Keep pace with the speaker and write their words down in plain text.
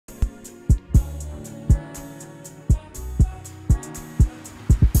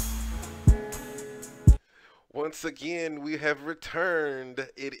Once again, we have returned.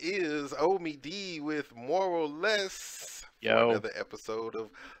 It is Omie D with more or less for Yo, another episode of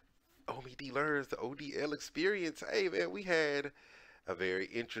Omie D Learns the ODL Experience. Hey man, we had a very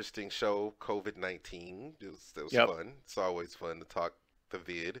interesting show, COVID-19. It was yep, fun. It's always fun to talk the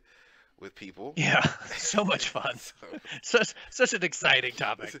vid with people. yeah, so much fun. So, Such an exciting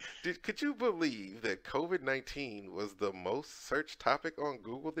topic. could you believe that COVID-19 was the most searched topic on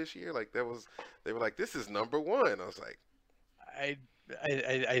Google this year? Like they were like, this is number one. I was like, I,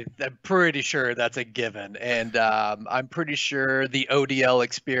 I'm pretty sure that's a given, and I'm pretty sure the ODL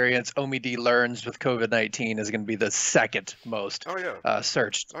experience Omie D learns with COVID-19 is going to be the second most oh yeah,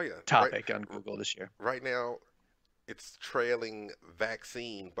 searched oh yeah. topic on Google this year. Right now, it's trailing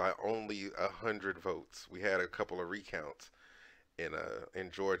vaccine by only 100 votes. We had a couple of recounts in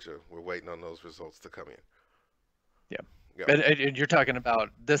Georgia. We're waiting on those results to come in. Yeah. Yeah. And you're talking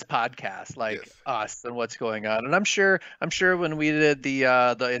about this podcast, like Yes. us and what's going on. And I'm sure when we did the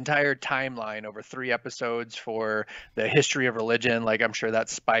entire timeline over 3 episodes for the history of religion, like I'm sure that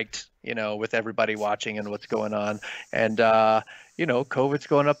spiked, with everybody watching and what's going on. And COVID's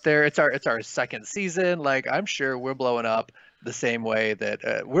going up there. It's our second season. Like I'm sure we're blowing up the same way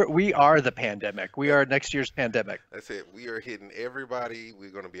that we are the pandemic. We Yeah. are next year's pandemic. That's it. We are hitting everybody.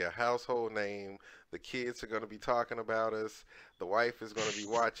 We're going to be a household name. The kids are going to be talking about us. The wife is going to be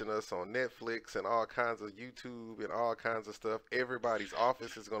watching us on Netflix and all kinds of YouTube and all kinds of stuff. Everybody's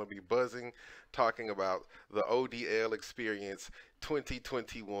office is going to be buzzing, talking about the ODL experience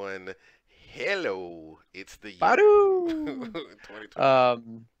 2021. Hello, it's the year Badu!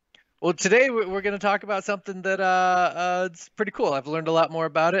 2020. Well, today we're going to talk about something that it's pretty cool. I've learned a lot more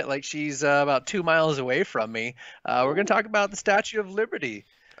about it. Like she's about 2 miles away from me. We're going to talk about the Statue of Liberty,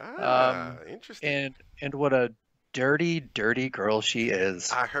 Interesting. and what a dirty, dirty girl she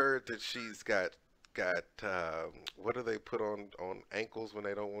is. I heard that she's got what do they put on ankles when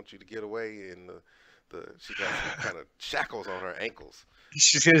they don't want you to get away? And she got some kind of shackles on her ankles.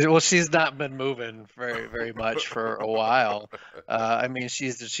 She's not been moving very, very much for a while. I mean,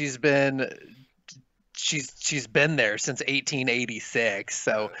 she's been there since 1886.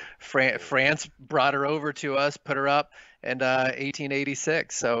 So France brought her over to us, put her up in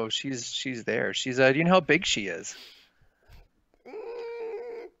 1886. So she's there. Do you know how big she is?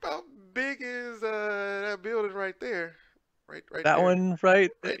 How big is that building right there? Right That there. one,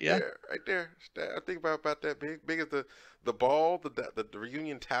 right? Yeah. Right there. I think about that big. Big as the ball, the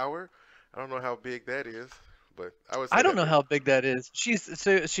Reunion Tower. I don't know how big that is, but I would say I don't that know big. how big that is. She's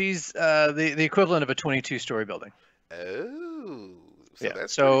the equivalent of a 22-story building. Oh, so Yeah.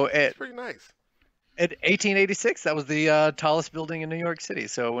 that's So that's pretty nice. at 1886, that was the tallest building in New York City.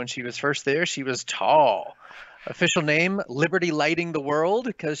 So when she was first there, she was tall. Official name, Liberty Lighting the World,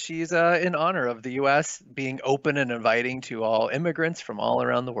 because she's in honor of the U.S. being open and inviting to all immigrants from all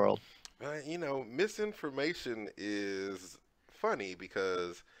around the world. Misinformation is funny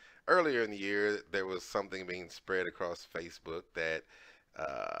because earlier in the year there was something being spread across Facebook that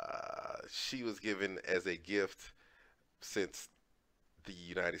she was given as a gift since the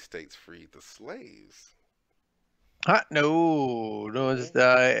United States freed the slaves. No, it's,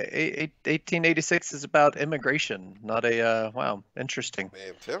 1886 is about immigration, not a, wow, interesting. Man,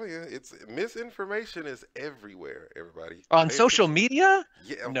 I'm telling you, it's misinformation is everywhere, everybody. On Pay social attention. media?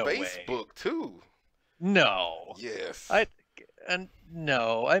 Yeah, on No way. Facebook too. No. Yes. I and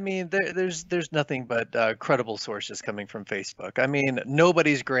no, I mean there's nothing but credible sources coming from Facebook. I mean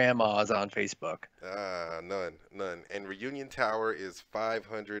nobody's grandma is on Facebook. None. And Reunion Tower is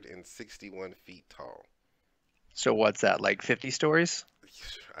 561 feet tall. So what's that, like 50 stories?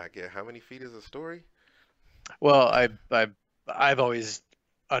 I get how many feet is a story? Well, I've always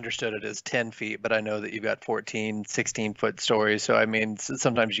understood it as 10 feet, but I know that you've got 14, 16-foot stories. So I mean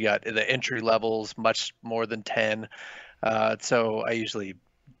sometimes you got the entry levels much more than 10. So I usually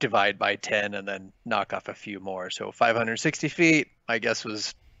divide by 10 and then knock off a few more. So 560 feet, I guess,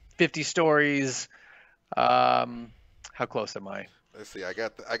 was 50 stories. How close am I? Let's see. I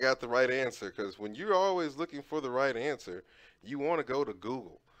got the right answer because when you're always looking for the right answer, you want to go to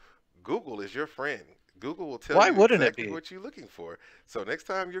Google. Google is your friend. Google will tell Why you wouldn't it exactly be? what you're looking for. So next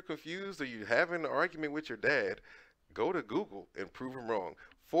time you're confused or you're having an argument with your dad, go to Google and prove him wrong.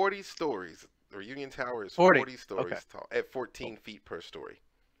 40 stories. The Reunion Tower is 40. 40 stories Okay. tall at 14 feet per story.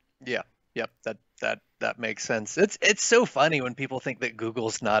 Yeah. Yep. That makes sense. It's so funny when people think that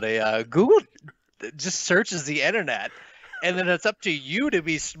Google's not a Google just searches the internet, and then it's up to you to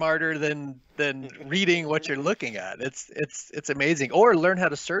be smarter than reading what you're looking at. It's amazing. Or learn how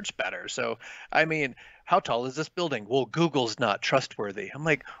to search better. So I mean, how tall is this building? Well, Google's not trustworthy. I'm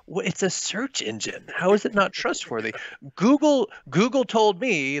like, well, it's a search engine. How is it not trustworthy? Google told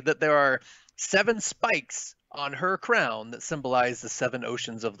me that there are 7 spikes on her crown that symbolize the 7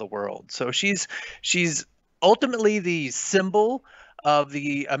 oceans of the world. So she's ultimately the symbol of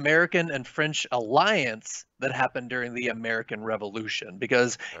the American and French alliance that happened during the American Revolution.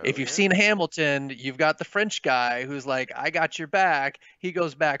 Because Oh if you've yeah. seen Hamilton, you've got the French guy who's like, I got your back. He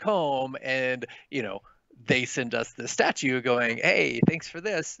goes back home and, they send us the statue going, hey, thanks for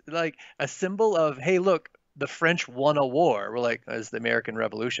this. Like a symbol of, hey, look, the French won a war. We're like, as the American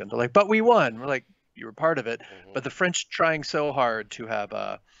Revolution. They're like, but we won. We're like, you were part of it. Hmm. But the French trying so hard to have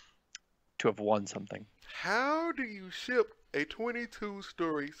won something. How do you ship a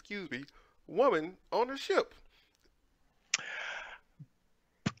 22-story, excuse me, woman on a ship?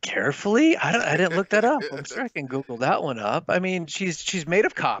 Carefully? I didn't look that up. I'm sure I can Google that one up. I mean, she's made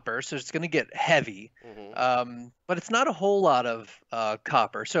of copper, so it's going to get heavy. Hmm. But it's not a whole lot of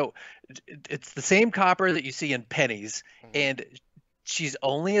copper. So it's the same copper that you see in pennies, Hmm. and she's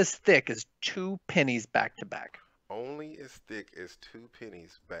only as thick as 2 pennies back to back. Only as thick as 2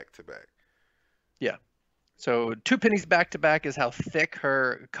 pennies back to back. Yeah. So 2 pennies back to back is how thick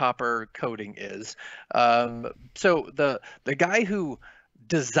her copper coating is. So the guy who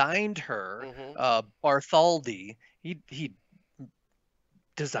designed her, Hmm. Bartholdi, he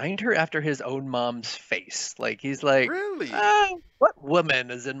designed her after his own mom's face. Like he's like, Really? what woman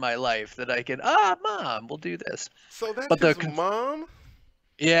is in my life that I can? Mom, we'll do this. So that's But his mom?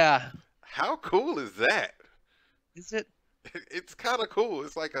 yeah, How cool is that? is it? It's kind of cool.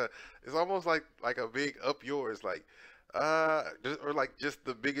 It's almost like a big up yours, like, or like just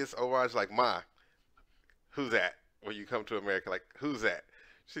the biggest homage, like, Ma, who's that? When you come to America, like, who's that?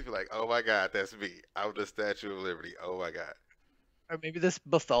 She'd be like, oh my God, that's me. I'm the Statue of Liberty. Oh my God. Or maybe this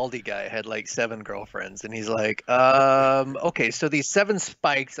Bathaldi guy had like 7 girlfriends, and he's like, okay, so these 7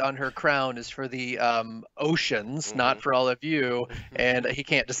 spikes on her crown is for the oceans, not Hmm. for all of you, and he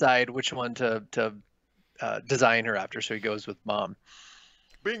can't decide which one to design her after, so he goes with mom.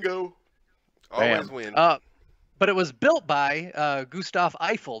 Bingo. Always Bam. win. But it was built by Gustav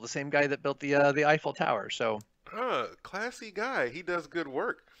Eiffel, the same guy that built the Eiffel Tower. So Classy guy. He does good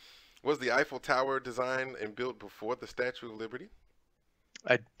work. Was the Eiffel Tower designed and built before the Statue of Liberty?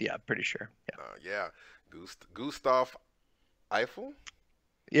 yeah, pretty sure. Yeah. Yeah. Gustav Eiffel?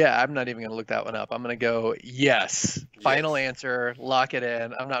 Yeah, I'm not even gonna look that one up. I'm gonna go yes. Final Yes. answer. Lock it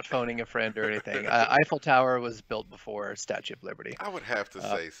in. I'm not phoning a friend or anything. Eiffel Tower was built before Statue of Liberty. I would have to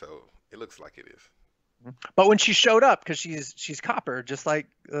Uh, say so. It looks like it is. but when she showed up, because she's copper, just like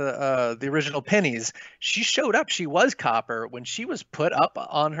the original pennies, she showed up. She was copper when she was put up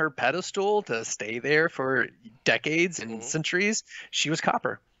on her pedestal to stay there for decades and Hmm. centuries. She was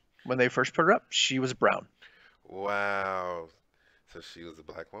copper. When they first put her up, she was brown. Wow. So she was a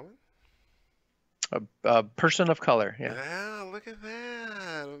black woman? A person of color. Yeah. Yeah, look at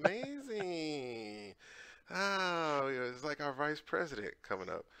that. Amazing. Oh, yeah, it's like our vice president coming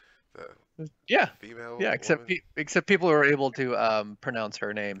up. The Yeah. female Yeah. Except woman. except people were able to pronounce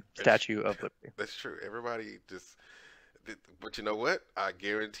her name, That's, Statue of Liberty. that's true. Everybody just, but you know what? I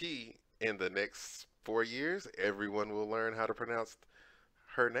guarantee in the next 4 years, everyone will learn how to pronounce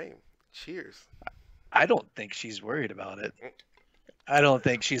her name. Cheers. I don't think she's worried about it. I don't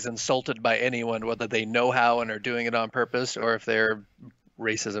think she's insulted by anyone, whether they know how and are doing it on purpose, or if their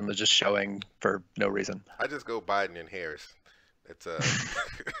racism is just showing for no reason. I just go Biden and Harris. It's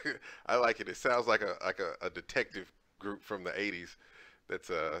I like it. It sounds like a detective group from the '80s. That's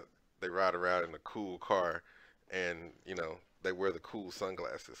they ride around in a cool car, and they wear the cool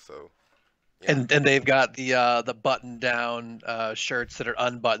sunglasses. So yeah, And they've got the button down shirts that are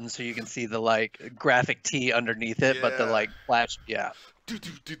unbuttoned, so you can see the like graphic tee underneath it, but the yeah. like flash, yeah. Do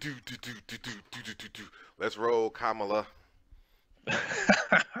do do do do do do do do do do do. Let's roll, Kamala.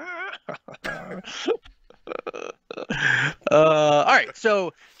 All right,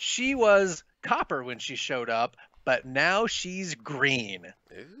 so she was copper when she showed up, but now she's green.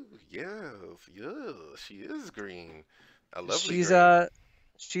 Ooh, yes, yes, she is green. A lovely She's green. uh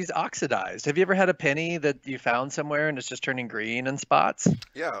she's oxidized. Have you ever had a penny that you found somewhere and it's just turning green in spots?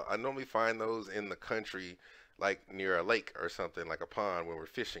 Yeah, I normally find those in the country, like near a lake or something, like a pond when we're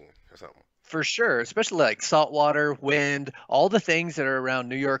fishing or something. For sure, especially like saltwater, wind, all the things that are around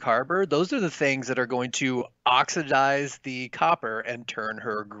New York Harbor, those are the things that are going to oxidize the copper and turn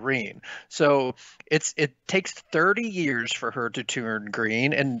her green. So it takes 30 years for her to turn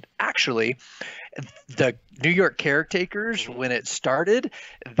green. And actually, the New York caretakers, Hmm. when it started,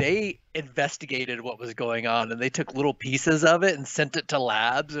 they investigated what was going on and they took little pieces of it and sent it to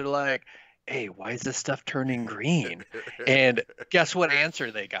labs. They're like, hey, why is this stuff turning green? And guess what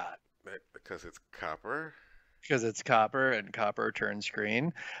answer they got? Because it's copper. Because it's copper and copper turns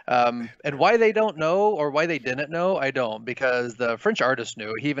green. And And why they don't know or why they didn't know, I don't, because the French artist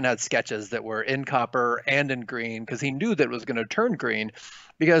knew. He even had sketches that were in copper and in green because he knew that it was going to turn green.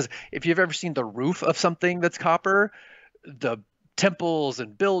 Because if you've ever seen the roof of something that's copper, the temples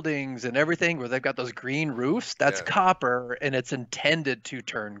and buildings and everything where they've got those green roofs, that's yeah, copper and it's intended to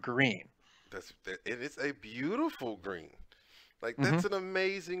turn green. and it's a beautiful green. Like Hmm. that's an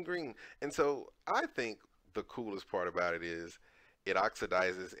amazing green. And so I think the coolest part about it is it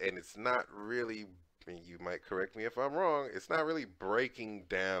oxidizes and it's not really, and you might correct me if I'm wrong, it's not really breaking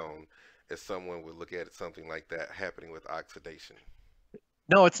down as someone would look at something like that happening with oxidation.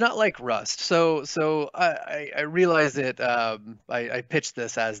 No, it's not like rust. So I realize that I pitched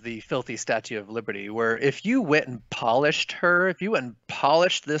this as the filthy Statue of Liberty, where if you went and polished her, if you went and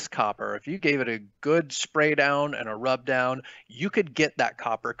polished this copper, if you gave it a good spray down and a rub down, you could get that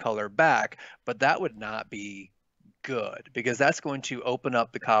copper color back, but that would not be good because that's going to open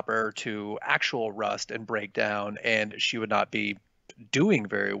up the copper to actual rust and break down, and she would not be doing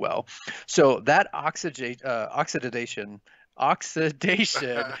very well. So that oxidation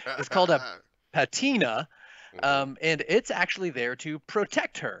is called a patina, Hmm. and it's actually there to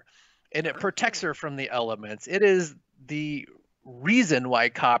protect her, and it protects her from the elements. It is the reason why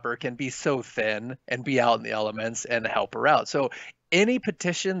copper can be so thin and be out in the elements and help her out. So any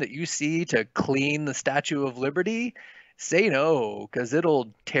petition that you see to clean the Statue of Liberty, say no, because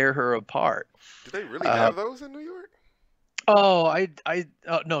it'll tear her apart. Do they really Uh, have those in New York? Oh,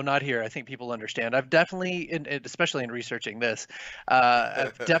 no, not here. I think people understand. I've definitely, especially in researching this,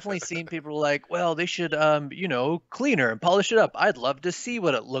 I've definitely seen people like, well, they should, clean her and polish it up. I'd love to see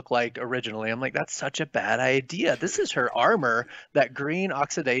what it looked like originally. I'm like, that's such a bad idea. This is her armor. That green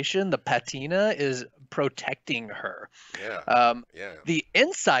oxidation, the patina, is protecting her. Yeah, Um, yeah. the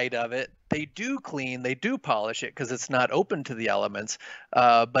inside of it, they do clean, they do polish it because it's not open to the elements.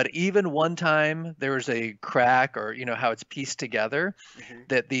 But even one time there was a crack, or you know how it's pieced together, Hmm.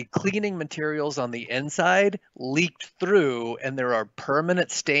 that the cleaning materials on the inside leaked through, and there are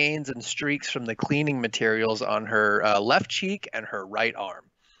permanent stains and streaks from the cleaning materials on her left cheek and her right arm.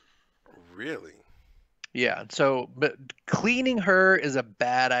 Really? Yeah, so but cleaning her is a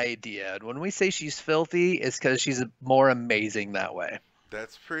bad idea. And when we say she's filthy, it's because she's more amazing that way.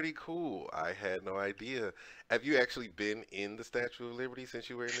 That's pretty cool. I had no idea. Have you actually been in the Statue of Liberty since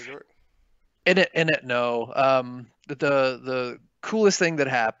you were in New York? In it, no. The coolest thing that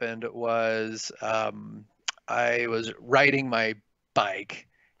happened was I was riding my bike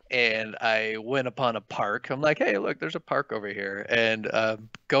and I went upon a park. I'm like, hey, look, there's a park over here, and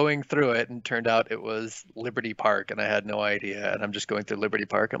going through it, and turned out it was Liberty Park, and I had no idea. And I'm just going through Liberty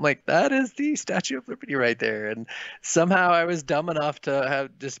Park. I'm like, that is the Statue of Liberty right there. And somehow I was dumb enough to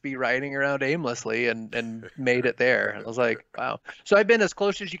have just be riding around aimlessly and made it there. I was like, wow. So I've been as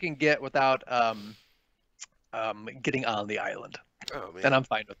close as you can get without getting on the island, Oh and man, I'm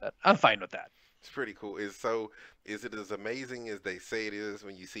fine with that. I'm fine with that. it's pretty cool. Is it as amazing as they say it is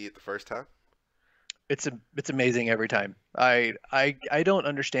when you see it the first time? It's amazing every time. I don't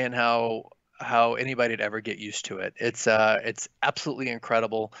understand how anybody'd ever get used to it. It's absolutely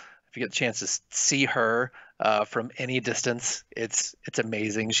incredible. If you get the chance to see her from any distance, it's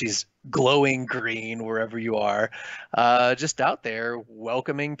amazing. She's glowing green wherever you are, just out there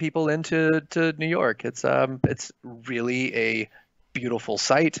welcoming people into to New York. It's really a beautiful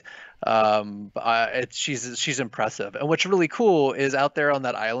sight. She's impressive, and what's really cool is out there on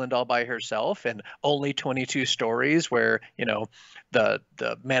that island all by herself, and only 22 stories, where the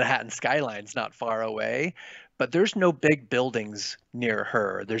Manhattan skyline's not far away, but there's no big buildings near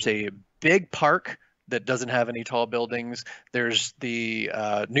her. There's Hmm. a big park that doesn't have any tall buildings. There's the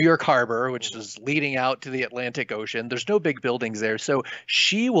New York Harbor, which Hmm. is leading out to the Atlantic Ocean. There's no big buildings there, so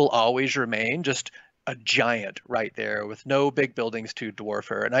she will always remain just a giant right there with no big buildings to dwarf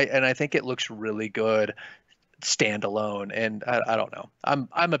her. And I think it looks really good standalone. And I don't know. I'm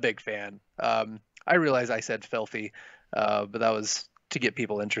a big fan. I realize I said filthy, but that was to get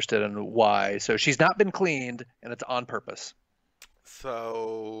people interested in why. So she's not been cleaned, and it's on purpose.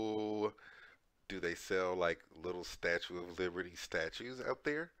 So, do they sell like little Statue of Liberty statues out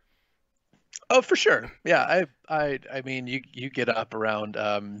there? Oh, for sure. Yeah, Can, I mean, you get up around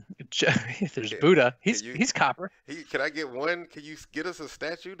there's can, Buddha. can He's you he's copper. can I get one? Can you get us a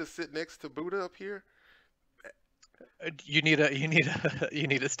statue to sit next to Buddha up here? You need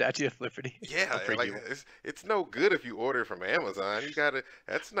a Statue of Liberty. Yeah, I'll bring like you one. it's no good if you order from Amazon. You gotta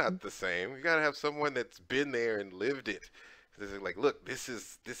That's not the same. You gotta have someone that's been there and lived it. They're like, look, this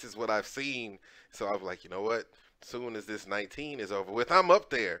is what I've seen. So I was like, you know what? Soon as this 19 is over with, I'm up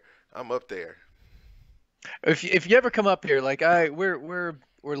there. I'm up there. If you ever come up here, like we're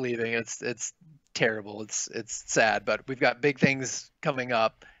leaving. It's terrible. It's sad, but we've got big things coming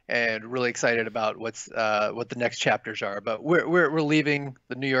up, and really excited about what the next chapters are. But we're leaving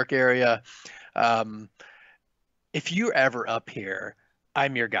the New York area. Um, if you're ever up here,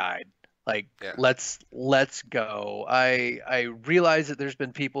 I'm your guide. Like Yeah. let's go. I realize that there's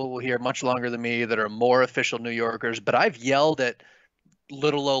been people here much longer than me that are more official New Yorkers, but I've yelled at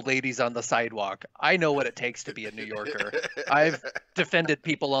little old ladies on the sidewalk. I know what it takes to be a New Yorker. I've defended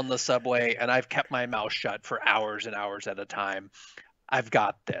people on the subway and I've kept my mouth shut for hours and hours at a time. I've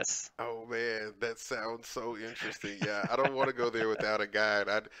got this. Oh man, that sounds so interesting. Yeah, I don't want to go there without a guide.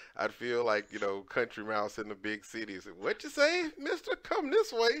 I'd feel like, country mouse in the big cities. What you say, mister? Come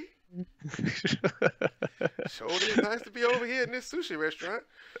this way. Sure is nice to be over here in this sushi restaurant.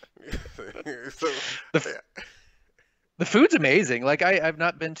 So, the yeah. the food's amazing. Like I've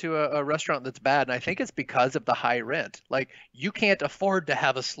not been to a restaurant that's bad, and I think it's because of the high rent. Like you can't afford to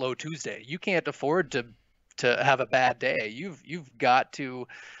have a slow Tuesday. You can't afford to have a bad day. You've got to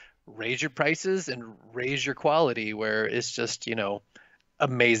raise your prices and raise your quality where it's just,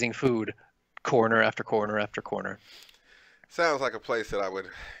 amazing food, corner after corner after corner. Sounds like a place that I would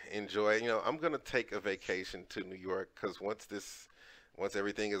enjoy. I'm gonna take a vacation to New York because once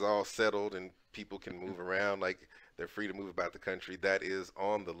everything is all settled and people can move around, like they're free to move about the country, that is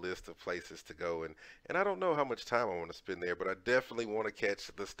on the list of places to go. And I don't know how much time I want to spend there, but I definitely want to catch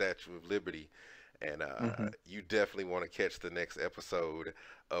the Statue of Liberty. And Hmm. you definitely want to catch the next episode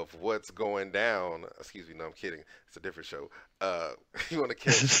of what's going down. Excuse me, no, I'm kidding. It's a different show. Uh, you want to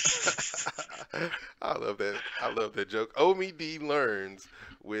catch? I love that. I love that joke. Omie D learns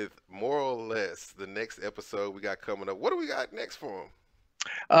with more or less the next episode we got coming up. What do we got next for him?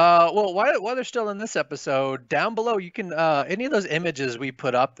 Well, while they're still in this episode, down below you can any of those images we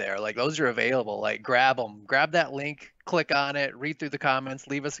put up there, like those are available. Like grab them, grab that link, click on it, read through the comments,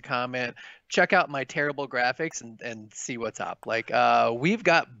 leave us a comment, check out my terrible graphics, and see what's up. Like we've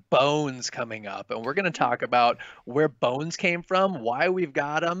got bones coming up, and we're gonna talk about where bones came from, why we've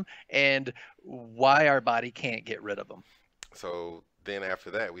got them, and why our body can't get rid of them. So then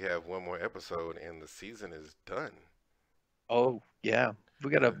after that, we have one more episode, and the season is done. Oh yeah.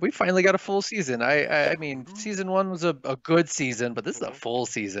 Yeah. We finally got a full season. I mean, season one was a good season, but this is a Hmm. full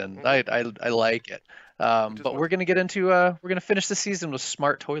season. Hmm. I like it. We just But want we're gonna get into we're gonna finish the season with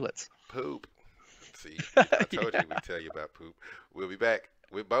smart toilets. poop. See, I told you Yeah. we tell you about poop. We'll be back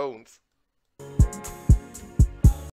with bones.